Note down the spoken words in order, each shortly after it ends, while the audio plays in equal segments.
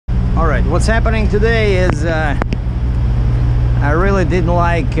All right, what's happening today is I really didn't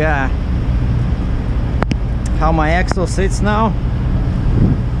like how my axle sits now.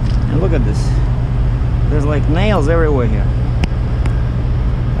 And look at this. There's like nails everywhere here.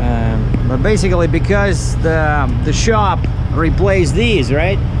 But basically, because the shop replaced these,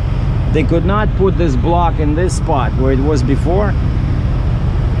 right? They could not put this block in this spot where it was before,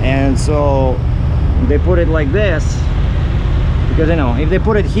 and so they put it like this, because you know, if they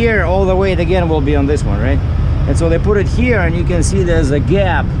put it here, all the weight again will be on this one, right? And so they put it here, and you can see there's a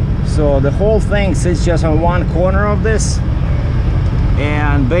gap, so the whole thing sits just on one corner of this.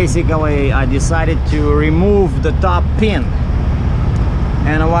 And basically I decided to remove the top pin,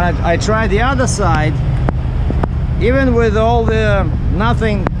 and when I tried the other side, even with all the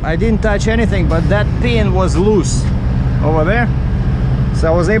nothing, I didn't touch anything, but that pin was loose over there. So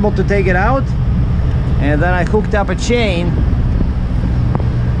I was able to take it out, and then I hooked up a chain.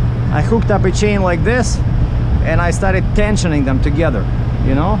 I hooked up a chain like this, and I started tensioning them together,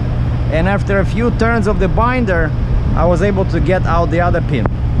 you know. And after a few turns of the binder, I was able to get out the other pin.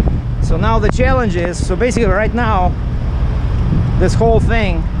 So now the challenge is, so basically right now, this whole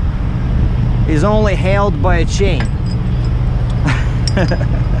thing is only held by a chain.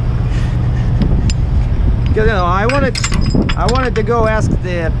 Because you know, I wanted to go ask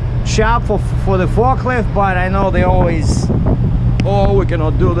the shop for the forklift, but I know they always, oh, we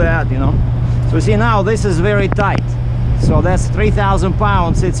cannot do that, you know. So you see, now this is very tight, so that's 3,000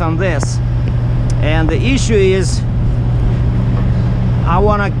 pounds sits on this, and the issue is I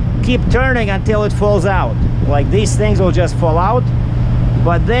want to keep turning until it falls out. Like these things will just fall out,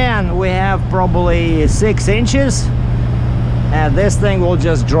 but then we have probably 6 inches and this thing will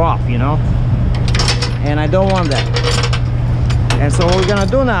just drop, you know, and I don't want that. And so what we're gonna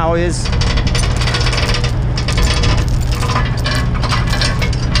do now is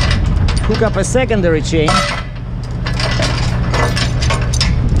hook up a secondary chain.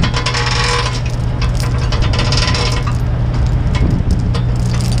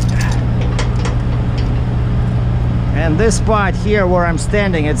 And this spot here where I'm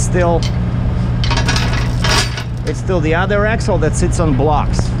standing, it's still the other axle that sits on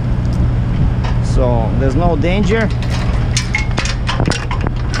blocks, so there's no danger.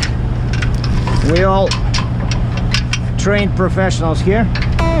 We all trained professionals here.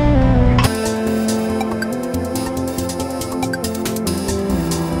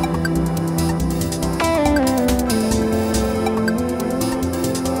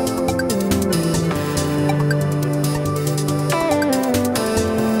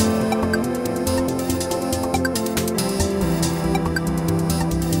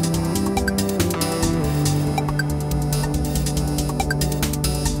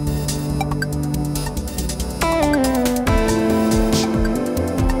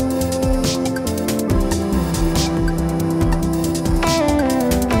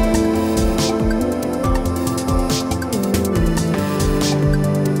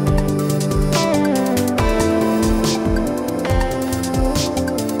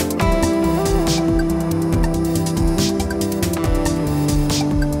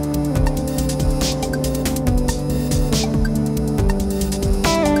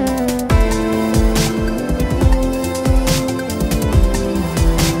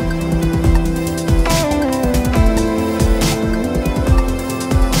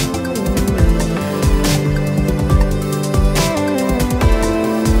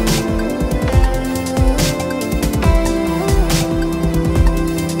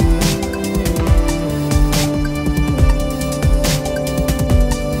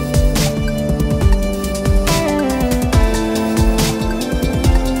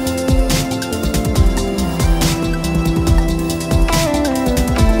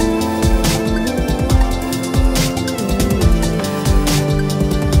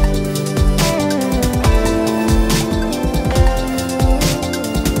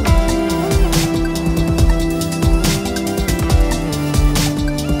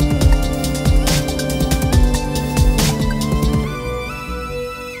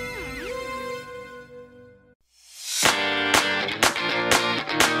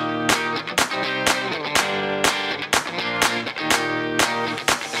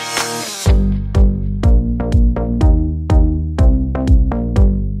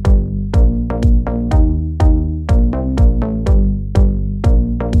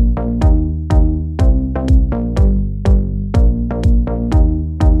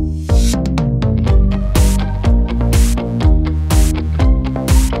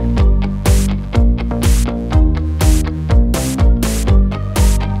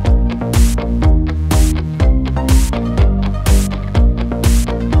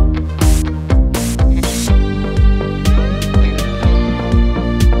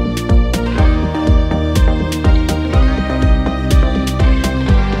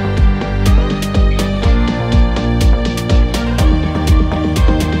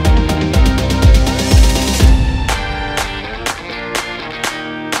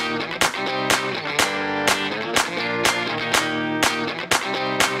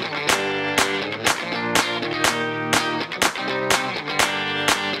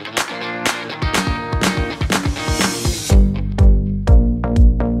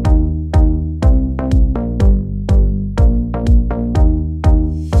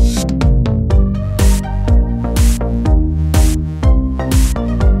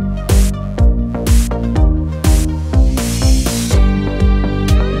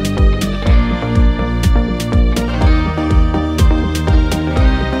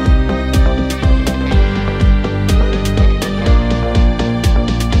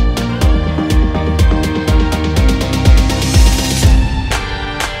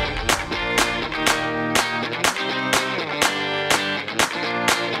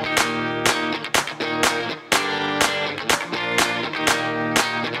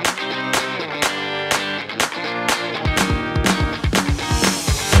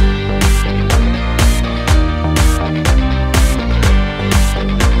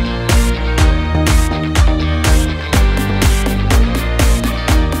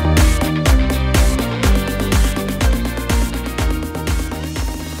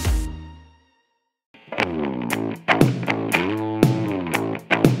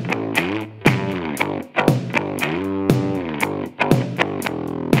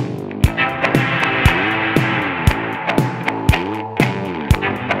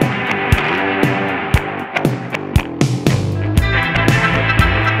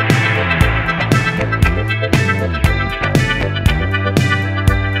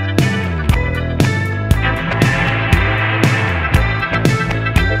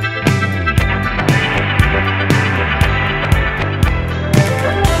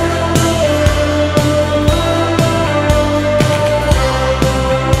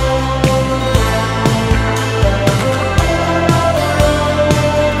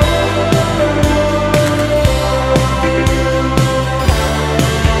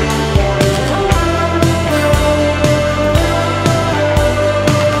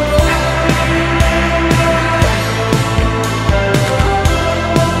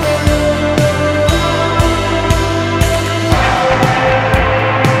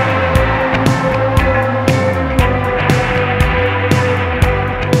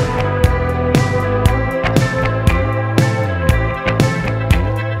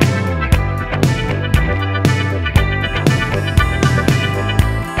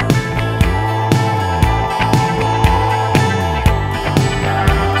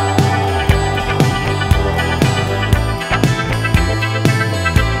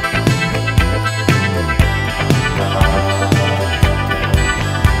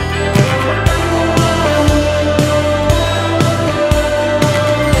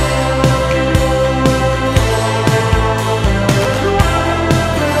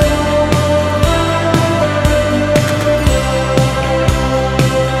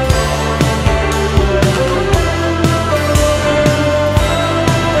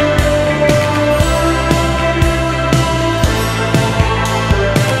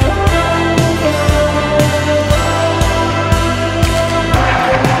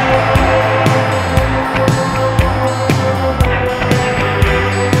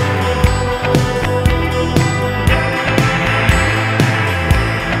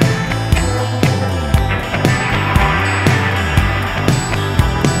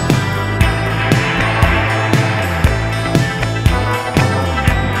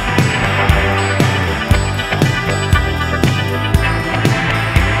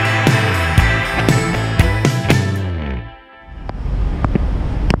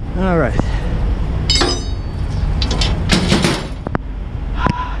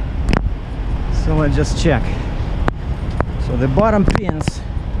 let's just check. So the bottom pins,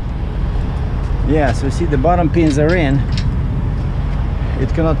 yeah, so you see the bottom pins are in. It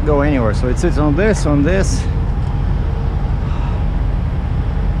cannot go anywhere, so it sits on this,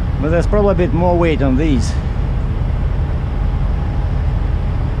 but there's probably a bit more weight on these.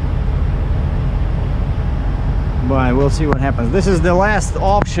 But we'll see what happens. This is the last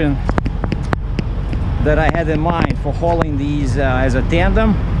option that I had in mind for hauling these as a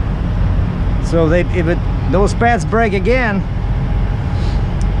tandem. So if those pads break again,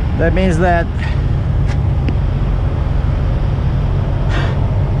 that means that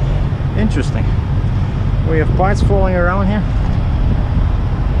interesting. We have parts falling around here.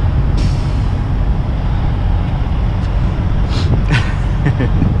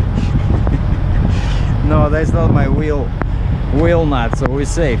 No, that's not my wheel nut, so we're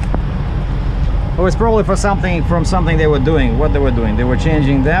safe. It was probably from something they were doing. What they were doing? They were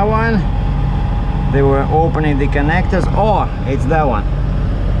changing that one. They were opening the connectors. Oh, it's that one.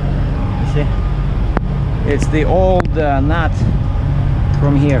 You see? It's the old nut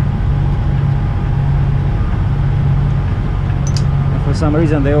from here. And for some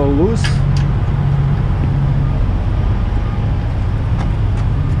reason they all loose.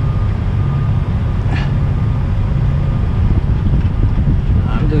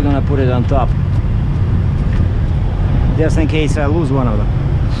 I'm just gonna put it on top, just in case I lose one of them.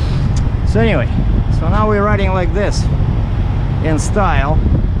 So anyway, so now we're riding like this in style,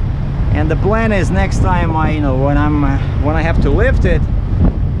 and the plan is next time when I have to lift it,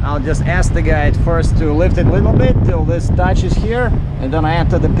 I'll just ask the guy at first to lift it a little bit till this touches here, and then I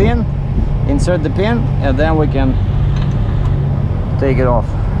enter the pin, insert the pin, and then we can take it off.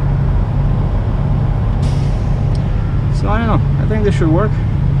 So I don't know, I think this should work,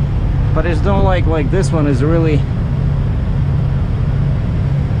 but I just don't like this one is really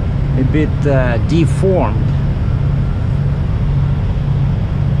a bit deformed,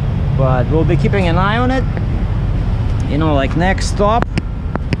 but we'll be keeping an eye on it, like next stop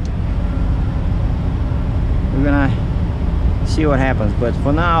we're gonna see what happens. But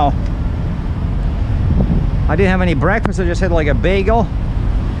for now, I didn't have any breakfast, I just had like a bagel,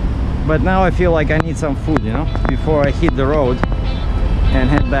 but now I feel like I need some food, before I hit the road and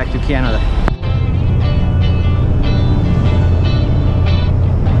head back to Canada.